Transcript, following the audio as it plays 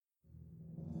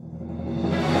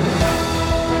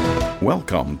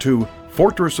Welcome to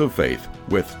Fortress of Faith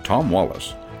with Tom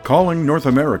Wallace, calling North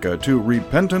America to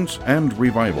repentance and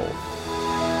revival.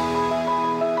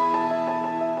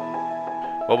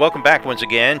 Well, welcome back once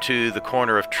again to the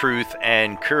Corner of Truth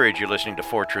and Courage. You're listening to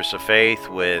Fortress of Faith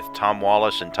with Tom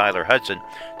Wallace and Tyler Hudson.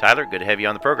 Tyler, good to have you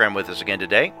on the program with us again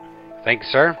today. Thank you,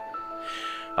 sir.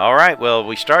 All right, well,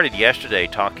 we started yesterday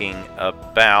talking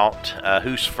about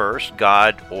who's first,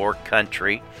 God or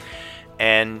country.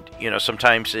 And,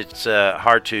 sometimes it's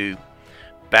hard to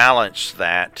balance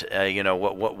that.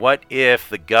 What if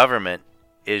the government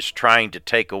is trying to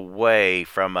take away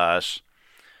from us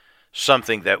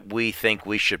something that we think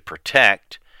we should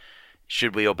protect?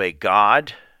 Should we obey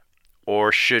God,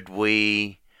 or should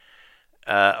we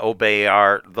obey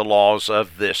the laws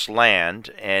of this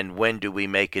land? And when do we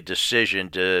make a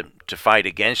decision to fight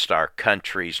against our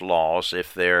country's laws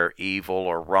if they're evil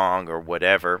or wrong or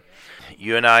whatever?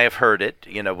 You and I have heard it.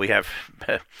 We have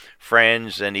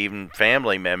friends and even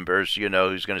family members,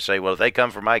 who's going to say, well, if they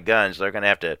come for my guns, they're going to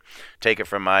have to take it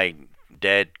from my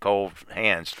dead, cold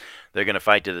hands. They're going to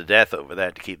fight to the death over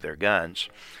that to keep their guns.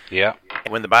 Yeah.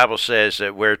 When the Bible says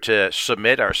that we're to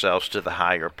submit ourselves to the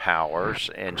higher powers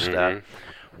and stuff,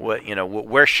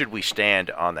 where should we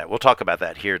stand on that? We'll talk about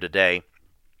that here today,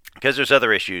 because there's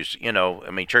other issues.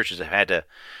 Churches have had to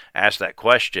ask that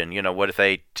question. What if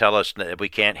they tell us that we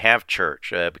can't have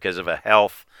church because of a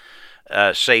health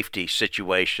safety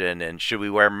situation, and should we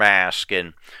wear masks?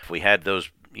 And we had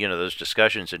those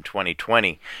discussions in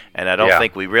 2020, and I don't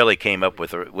think we really came up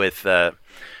with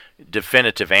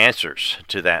definitive answers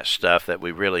to that stuff that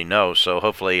we really know. So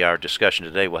hopefully our discussion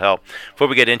today will help. Before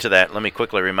we get into that, let me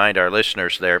quickly remind our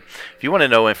listeners there, if you want to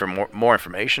know more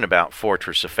information about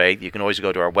Fortress of Faith, you can always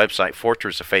go to our website,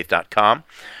 fortressoffaith.com,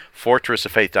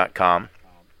 fortressoffaith.com.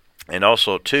 And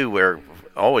also, too, we're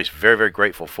always very, very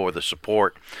grateful for the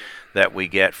support that we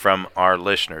get from our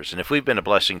listeners. And if we've been a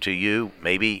blessing to you,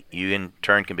 maybe you in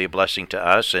turn can be a blessing to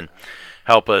us and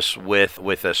help us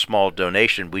with a small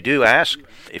donation. We do ask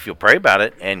if you'll pray about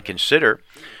it and consider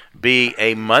be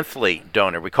a monthly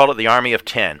donor. We call it the Army of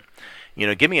 10.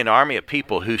 Give me an army of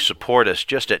people who support us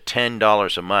just at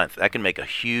 $10 a month. That can make a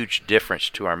huge difference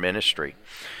to our ministry.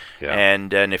 Yeah.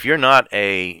 And if you're not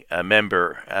a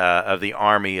member of the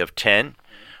Army of 10,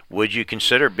 would you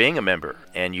consider being a member?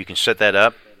 And you can set that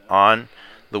up on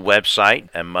the website,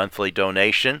 a monthly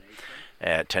donation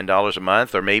at $10 a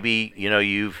month, or maybe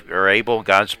you are able,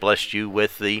 God's blessed you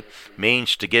with the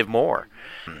means to give more,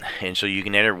 and so you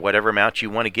can enter whatever amount you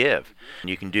want to give.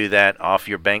 And you can do that off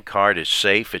your bank card. It's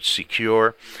safe, it's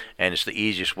secure, and it's the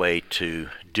easiest way to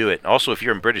do it. Also, if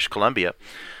you're in British Columbia,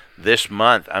 this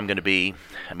month I'm going to be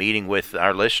meeting with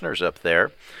our listeners up there,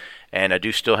 and I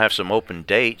do still have some open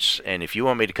dates. And if you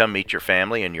want me to come meet your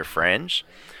family and your friends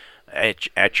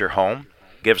at your home,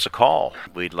 give us a call.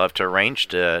 We'd love to arrange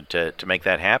to make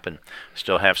that happen.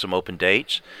 Still have some open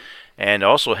dates, and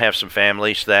also have some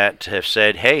families that have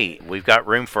said, hey, we've got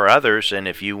room for others, and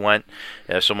if you want,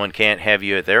 someone can't have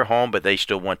you at their home, but they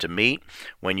still want to meet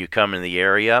when you come in the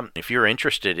area. If you're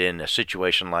interested in a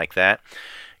situation like that,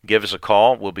 give us a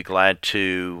call. We'll be glad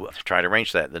to try to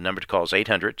arrange that. The number to call is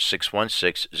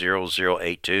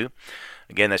 800-616-0082.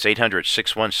 Again, that's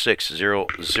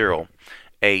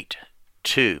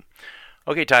 800-616-0082.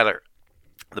 Okay, Tyler,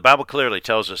 the Bible clearly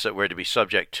tells us that we're to be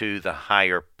subject to the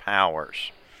higher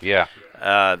powers. Yeah.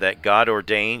 That God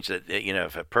ordains that,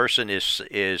 if a person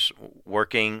is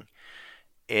working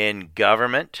in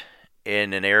government,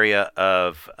 in an area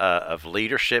of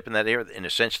leadership in that area, in a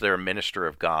sense, they're a minister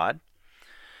of God,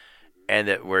 and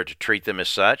that we're to treat them as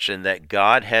such, and that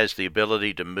God has the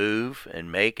ability to move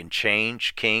and make and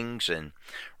change kings and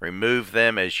remove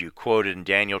them, as you quoted in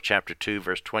Daniel chapter 2,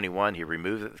 verse 21, he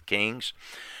removed the kings.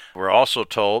 We're also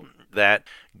told that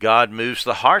God moves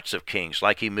the hearts of kings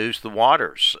like he moves the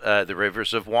waters, the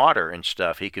rivers of water and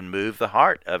stuff. He can move the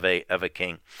heart of a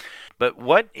king. But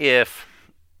what if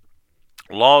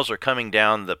laws are coming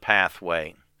down the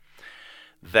pathway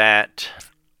that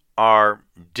are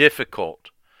difficult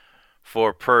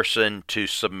for a person to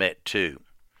submit to?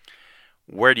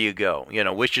 Where do you go?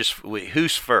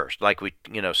 Who's first? Like we,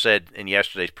 said in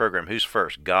yesterday's program, who's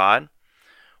first, God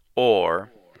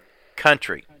or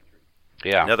country?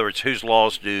 Yeah. In other words, whose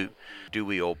laws do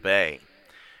we obey?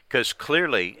 Because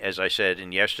clearly, as I said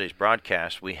in yesterday's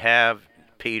broadcast, we have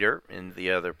Peter and the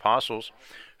other apostles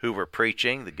who were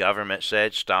preaching. The government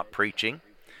said, stop preaching.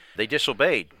 They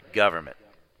disobeyed government.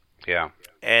 Yeah.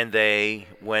 And they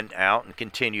went out and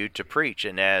continued to preach.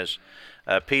 And as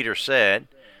Peter said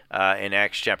in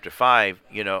Acts chapter 5,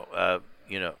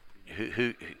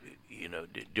 who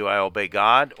do I obey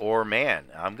God or man?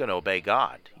 I'm going to obey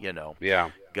God.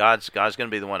 Yeah. God's going to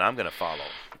be the one I'm going to follow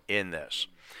in this.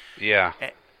 Yeah.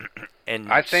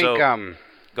 And I think. so,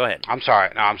 go ahead. I'm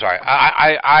sorry. No, I'm sorry.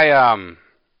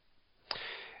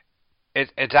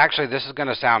 It's actually, this is going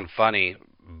to sound funny,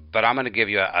 but I'm going to give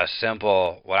you a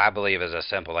simple, what I believe is a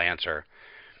simple answer.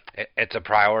 It's a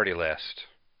priority list.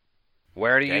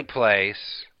 Where do you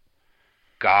place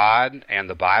God and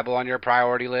the Bible on your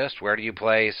priority list? Where do you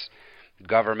place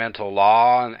governmental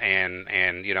law and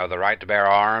the right to bear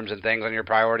arms and things on your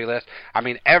priority list? I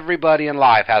mean, everybody in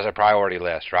life has a priority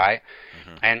list, right?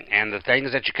 Mm-hmm. And the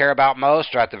things that you care about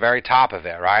most are at the very top of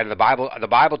it, right? And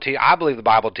I believe the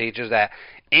Bible teaches that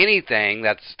anything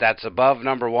that's above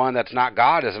number one that's not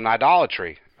God is an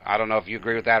idolatry. I don't know if you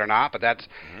agree with that or not, but that's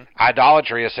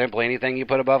idolatry is simply anything you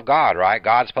put above God, right?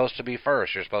 God's supposed to be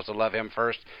first. You're supposed to love Him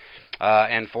first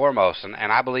and foremost, and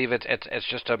I believe it's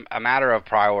just a matter of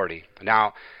priority.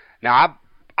 Now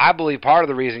I believe part of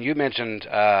the reason you mentioned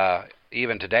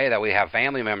even today that we have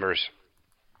family members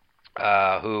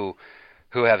who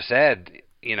have said,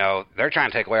 they're trying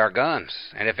to take away our guns,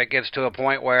 and if it gets to a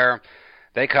point where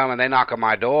they come and they knock on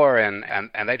my door and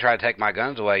they try to take my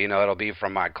guns away, it'll be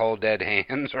from my cold dead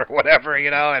hands or whatever,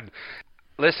 and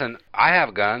listen, I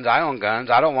have guns, I own guns,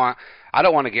 I don't want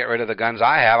to get rid of the guns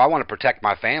I have. I want to protect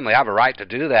my family. I have a right to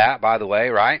do that, by the way,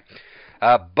 right?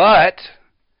 But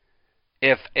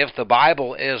if the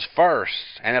Bible is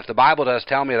first, and if the Bible does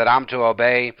tell me that I'm to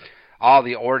obey all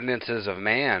the ordinances of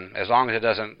man, as long as it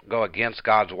doesn't go against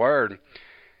God's word,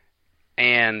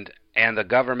 and the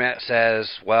government says,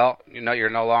 well, you're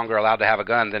no longer allowed to have a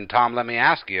gun, then Tom, let me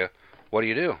ask you, what do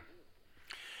you do?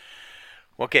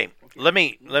 Okay, let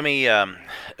me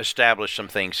establish some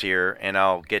things here, and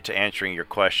I'll get to answering your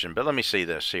question. But let me see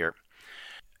this here.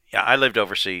 Yeah, I lived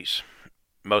overseas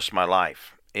most of my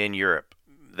life in Europe.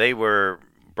 They were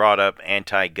brought up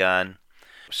anti-gun.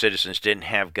 Citizens didn't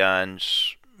have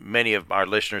guns. Many of our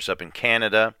listeners up in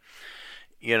Canada,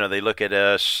 they look at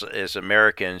us as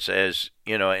Americans, as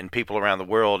and people around the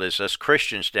world as us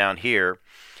Christians down here,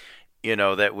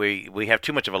 that we have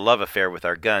too much of a love affair with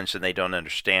our guns and they don't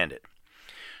understand it.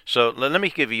 So let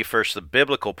me give you first the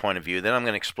biblical point of view, then I'm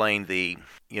going to explain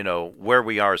where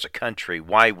we are as a country,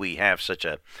 why we have such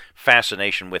a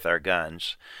fascination with our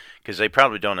guns, because they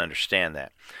probably don't understand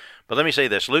that. But let me say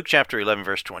this, Luke chapter 11,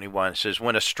 verse 21 says,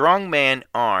 "When a strong man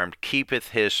armed keepeth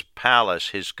his palace,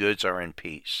 his goods are in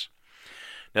peace."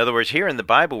 In other words, here in the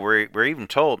Bible, we're even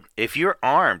told if you're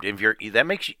armed,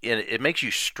 it makes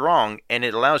you strong, and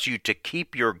it allows you to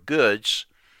keep your goods,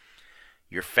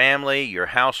 your family, your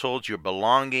households, your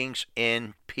belongings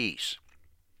in peace.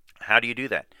 How do you do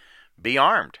that? Be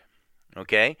armed.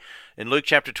 Okay? In Luke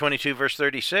chapter 22, verse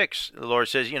 36, the Lord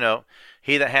says,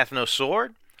 he that hath no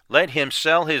sword, let him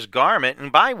sell his garment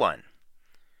and buy one.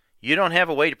 You don't have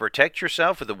a way to protect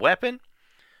yourself with a weapon?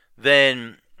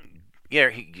 Then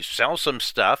you sell some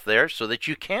stuff there so that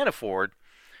you can afford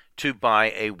to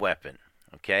buy a weapon.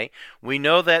 Okay? We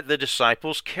know that the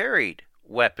disciples carried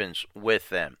weapons with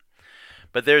them.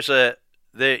 But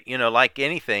like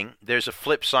anything, there's a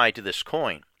flip side to this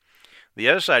coin. The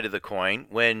other side of the coin,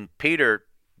 when Peter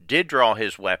did draw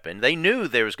his weapon, they knew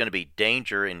there was going to be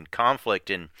danger and conflict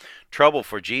and trouble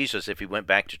for Jesus if he went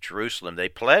back to Jerusalem. They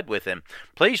pled with him,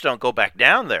 please don't go back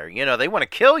down there. They want to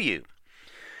kill you.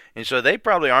 And so they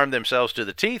probably armed themselves to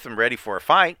the teeth and ready for a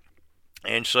fight.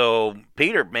 And so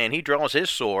Peter, he draws his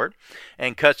sword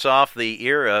and cuts off the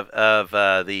ear of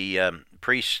the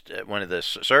priest, one of the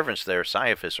servants there,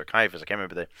 Caiaphas, I can't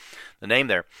remember the name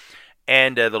there.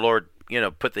 And the Lord,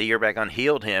 put the ear back on,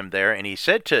 healed him there. And he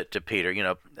said to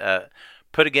Peter,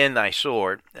 put again thy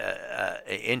sword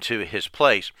into his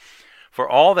place. For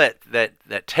all that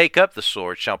take up the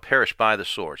sword shall perish by the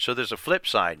sword. So there's a flip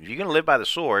side. If you're going to live by the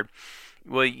sword,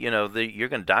 well, you're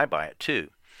going to die by it too.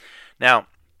 Now,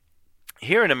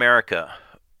 here in America,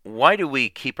 why do we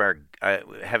keep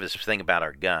have this thing about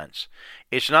our guns?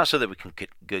 It's not so that we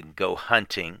can go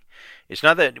hunting. It's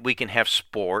not that we can have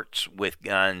sports with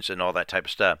guns and all that type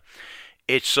of stuff.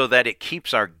 It's so that it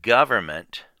keeps our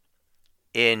government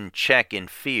in check, in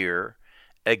fear,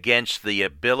 against the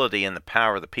ability and the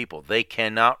power of the people. They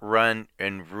cannot run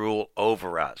and rule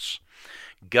over us.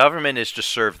 Government is to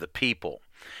serve the people.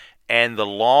 And the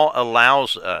law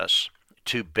allows us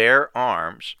to bear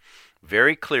arms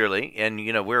very clearly. And,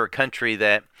 we're a country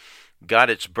that got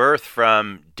its birth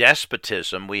from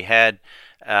despotism. We had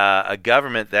a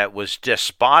government that was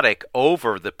despotic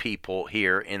over the people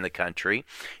here in the country,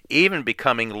 even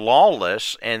becoming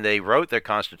lawless. And they wrote their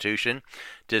Constitution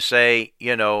to say,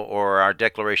 or our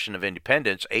Declaration of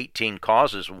Independence, 18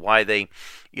 causes why they,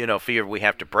 fear we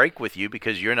have to break with you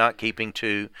because you're not keeping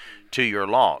to your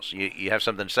laws. You have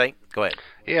something to say? Go ahead.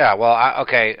 Yeah, well,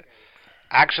 okay.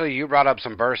 Actually, you brought up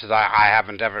some verses I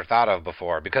haven't ever thought of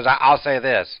before, because I'll say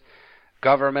this.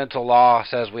 Governmental law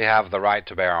says we have the right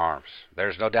to bear arms.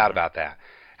 There's no doubt about that.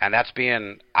 And that's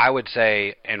being, I would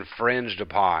say, infringed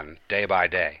upon day by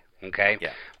day, okay?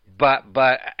 Yeah.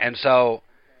 And so,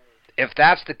 if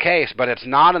that's the case, but it's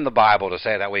not in the Bible to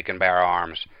say that we can bear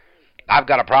arms, I've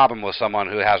got a problem with someone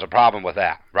who has a problem with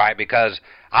that, right? Because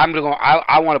I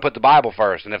want to put the Bible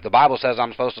first, and if the Bible says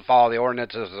I'm supposed to follow the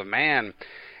ordinances of man,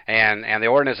 and the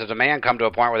ordinances of man come to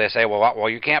a point where they say, well,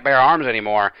 you can't bear arms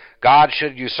anymore, God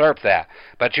should usurp that.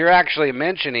 But you're actually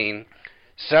mentioning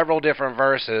several different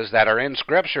verses that are in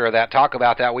Scripture that talk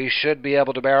about that we should be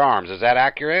able to bear arms. Is that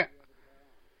accurate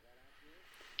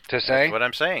to say? That's what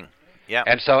I'm saying. Yeah.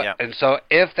 And so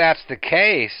if that's the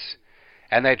case,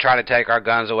 and they try to take our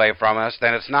guns away from us,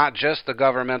 then it's not just the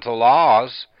governmental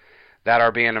laws that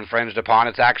are being infringed upon.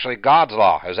 It's actually God's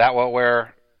law. Is that what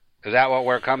we're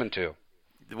coming to?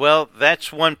 Well,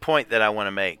 that's one point that I want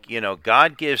to make.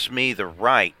 God gives me the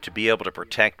right to be able to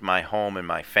protect my home and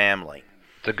my family.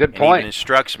 It's a good point. And even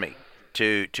instructs me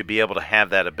to be able to have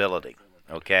that ability.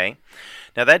 Okay?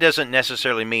 Now, that doesn't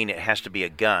necessarily mean it has to be a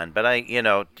gun, but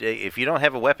if you don't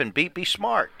have a weapon, be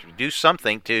smart. Do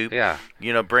something to,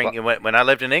 bring. When I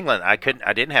lived in England, I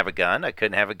didn't have a gun. I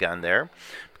couldn't have a gun there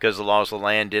because the laws of the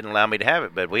land didn't allow me to have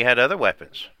it. But we had other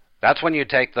weapons. That's when you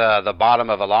take the bottom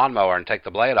of a lawnmower and take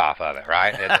the blade off of it,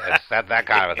 right? It's that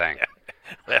kind of a thing.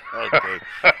 Okay.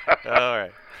 All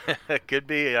right. Could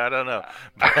be. I don't know.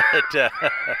 But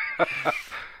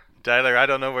Tyler, I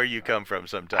don't know where you come from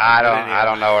sometimes. I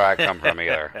don't know where I come from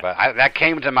either. But that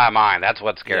came to my mind. That's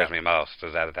what scares me most.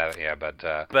 Is that yeah? But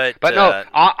no.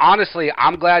 Honestly,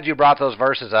 I'm glad you brought those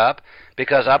verses up,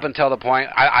 because up until the point,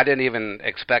 I didn't even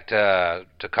expect to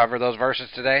cover those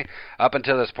verses today. Up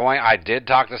until this point, I did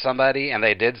talk to somebody, and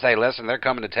they did say, "Listen, they're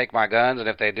coming to take my guns, and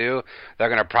if they do, they're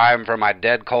going to pry them from my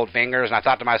dead cold fingers." And I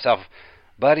thought to myself,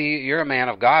 buddy, you're a man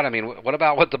of God. I mean, what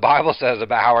about what the Bible says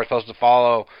about how we're supposed to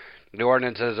follow the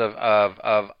ordinances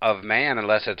of man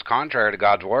unless it's contrary to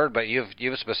God's word? But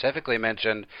you've specifically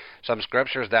mentioned some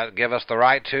scriptures that give us the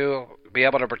right to be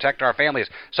able to protect our families.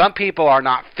 Some people are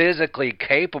not physically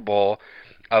capable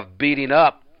of beating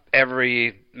up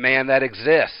every man that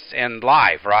exists in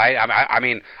life, right? I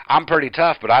mean, I'm pretty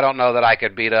tough, but I don't know that I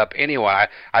could beat up anyone.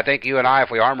 I think you and I,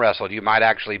 if we arm wrestled, you might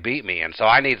actually beat me. And so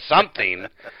I need something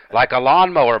like a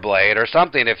lawnmower blade or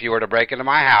something if you were to break into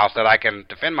my house that I can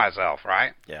defend myself,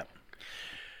 right? Yeah.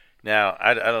 Now,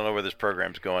 I don't know where this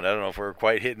program's going. I don't know if we're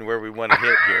quite hitting where we want to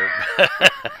hit here.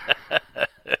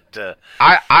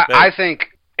 I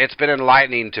think it's been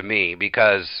enlightening to me,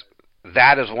 because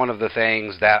that is one of the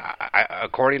things that,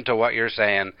 according to what you're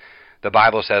saying, the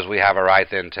Bible says we have a right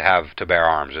then to bear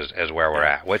arms is where we're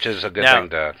at, which is a good thing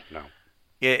to know.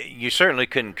 Yeah, you certainly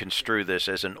couldn't construe this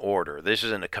as an order. This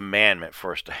isn't a commandment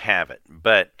for us to have it.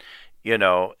 But,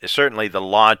 certainly the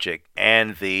logic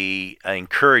and the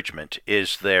encouragement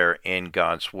is there in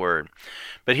God's Word.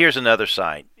 But here's another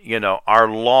side. Our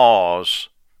laws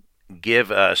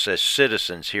give us as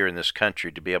citizens here in this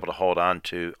country to be able to hold on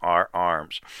to our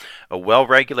arms. A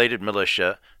well-regulated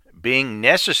militia being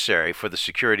necessary for the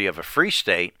security of a free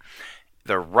state,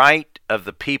 the right of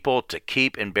the people to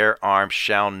keep and bear arms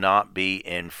shall not be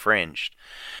infringed.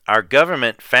 Our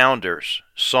government founders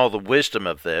saw the wisdom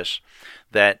of this,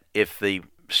 that if the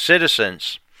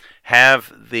citizens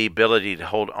have the ability to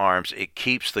hold arms, it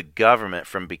keeps the government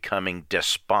from becoming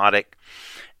despotic,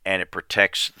 and it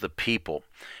protects the people.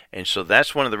 And so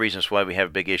that's one of the reasons why we have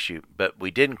a big issue. But we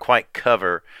didn't quite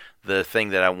cover the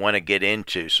thing that I want to get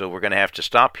into, so we're going to have to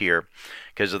stop here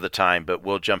because of the time, but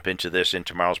we'll jump into this in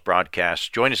tomorrow's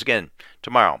broadcast. Join us again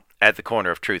tomorrow at the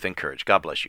Corner of Truth and Courage. God bless you.